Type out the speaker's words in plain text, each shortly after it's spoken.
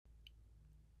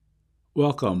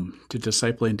Welcome to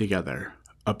Discipling Together,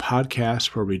 a podcast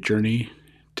where we journey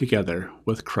together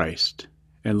with Christ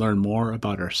and learn more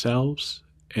about ourselves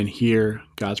and hear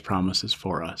God's promises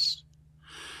for us.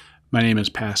 My name is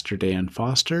Pastor Dan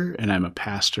Foster, and I'm a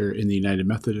pastor in the United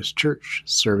Methodist Church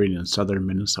serving in southern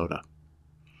Minnesota.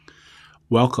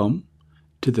 Welcome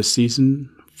to the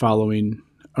season following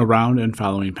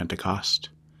Pentecost.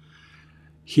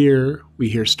 Here we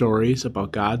hear stories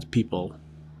about God's people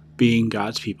being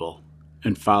God's people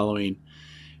and following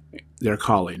their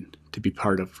calling to be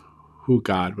part of who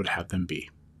God would have them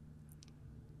be.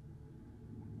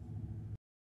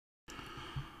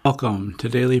 Welcome to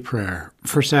Daily Prayer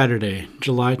for Saturday,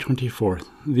 July 24th,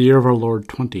 the year of our Lord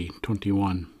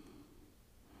 2021.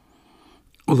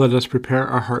 Let us prepare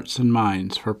our hearts and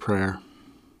minds for prayer.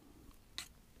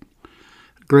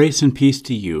 Grace and peace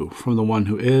to you from the one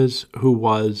who is, who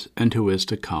was, and who is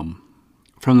to come,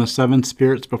 from the seven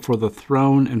spirits before the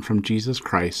throne, and from Jesus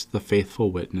Christ, the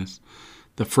faithful witness,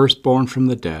 the firstborn from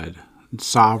the dead,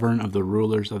 sovereign of the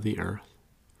rulers of the earth.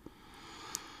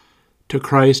 To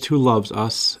Christ, who loves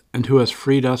us, and who has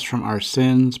freed us from our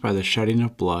sins by the shedding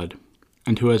of blood,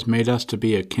 and who has made us to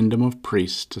be a kingdom of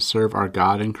priests to serve our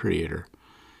God and Creator,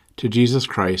 to Jesus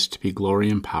Christ be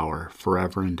glory and power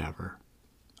forever and ever.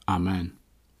 Amen.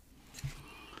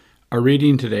 Our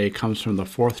reading today comes from the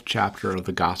 4th chapter of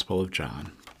the Gospel of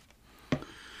John.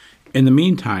 In the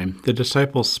meantime, the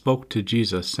disciples spoke to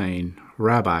Jesus, saying,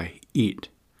 "Rabbi, eat."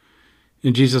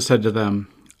 And Jesus said to them,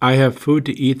 "I have food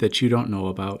to eat that you don't know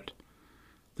about."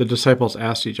 The disciples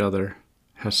asked each other,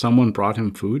 "Has someone brought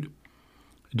him food?"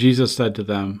 Jesus said to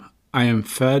them, "I am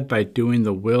fed by doing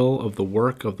the will of the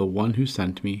work of the one who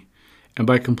sent me, and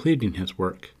by completing his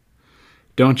work.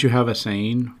 Don't you have a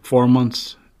saying, 4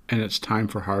 months and it's time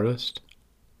for harvest?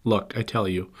 Look, I tell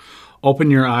you,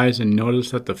 open your eyes and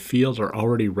notice that the fields are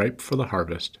already ripe for the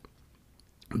harvest.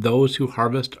 Those who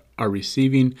harvest are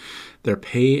receiving their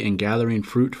pay and gathering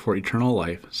fruit for eternal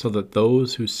life, so that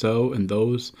those who sow and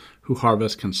those who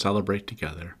harvest can celebrate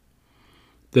together.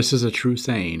 This is a true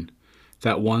saying,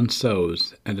 that one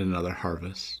sows and another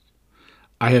harvests.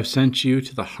 I have sent you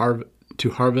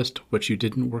to harvest what you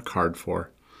didn't work hard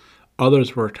for.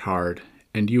 Others worked hard,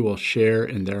 and you will share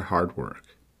in their hard work."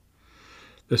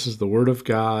 This is the word of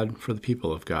God for the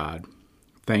people of God.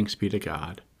 Thanks be to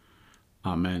God.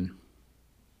 Amen.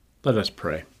 Let us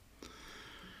pray.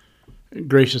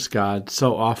 Gracious God,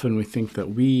 so often we think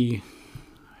that we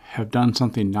have done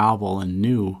something novel and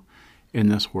new in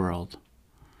this world,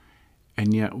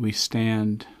 and yet we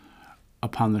stand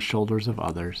upon the shoulders of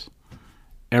others.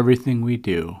 Everything we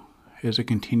do is a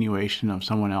continuation of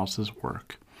someone else's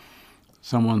work.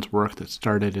 Someone's work that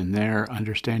started in their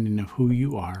understanding of who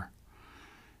you are,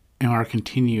 and our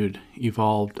continued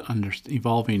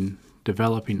evolving,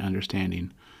 developing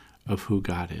understanding of who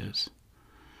God is.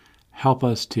 Help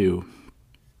us to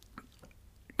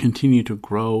continue to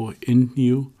grow in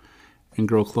you and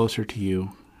grow closer to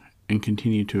you, and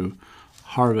continue to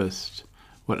harvest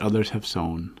what others have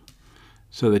sown,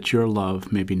 so that your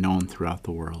love may be known throughout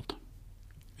the world.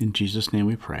 In Jesus' name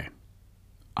we pray.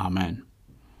 Amen.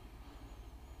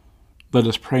 Let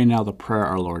us pray now the prayer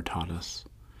our Lord taught us.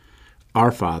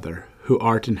 Our Father, who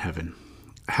art in heaven,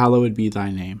 hallowed be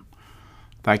thy name.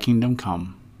 Thy kingdom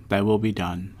come, thy will be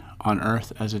done, on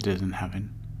earth as it is in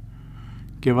heaven.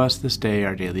 Give us this day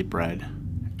our daily bread,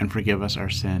 and forgive us our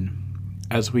sin,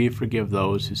 as we forgive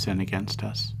those who sin against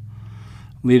us.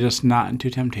 Lead us not into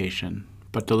temptation,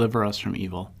 but deliver us from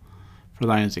evil. For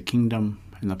thine is the kingdom,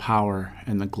 and the power,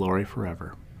 and the glory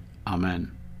forever.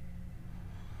 Amen.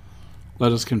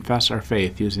 Let us confess our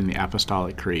faith using the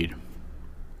Apostolic Creed.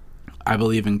 I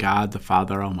believe in God, the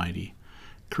Father Almighty,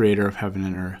 creator of heaven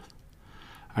and earth.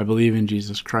 I believe in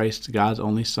Jesus Christ, God's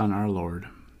only Son, our Lord,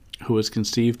 who was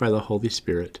conceived by the Holy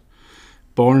Spirit,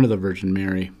 born of the Virgin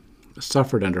Mary,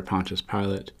 suffered under Pontius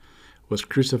Pilate, was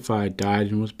crucified,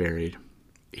 died, and was buried.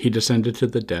 He descended to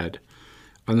the dead.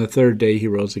 On the third day he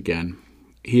rose again.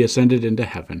 He ascended into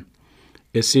heaven,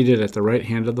 is seated at the right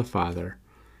hand of the Father,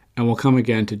 and will come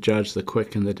again to judge the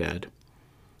quick and the dead.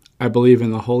 I believe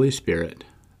in the Holy Spirit,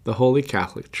 the Holy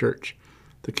Catholic Church,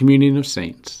 the communion of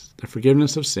saints, the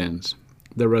forgiveness of sins,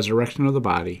 the resurrection of the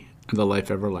body, and the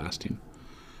life everlasting.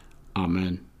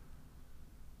 Amen.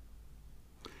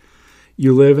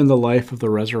 You live in the life of the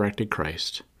resurrected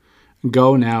Christ.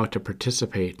 Go now to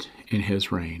participate in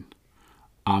his reign.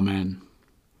 Amen.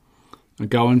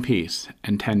 Go in peace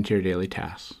and tend to your daily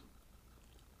tasks.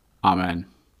 Amen.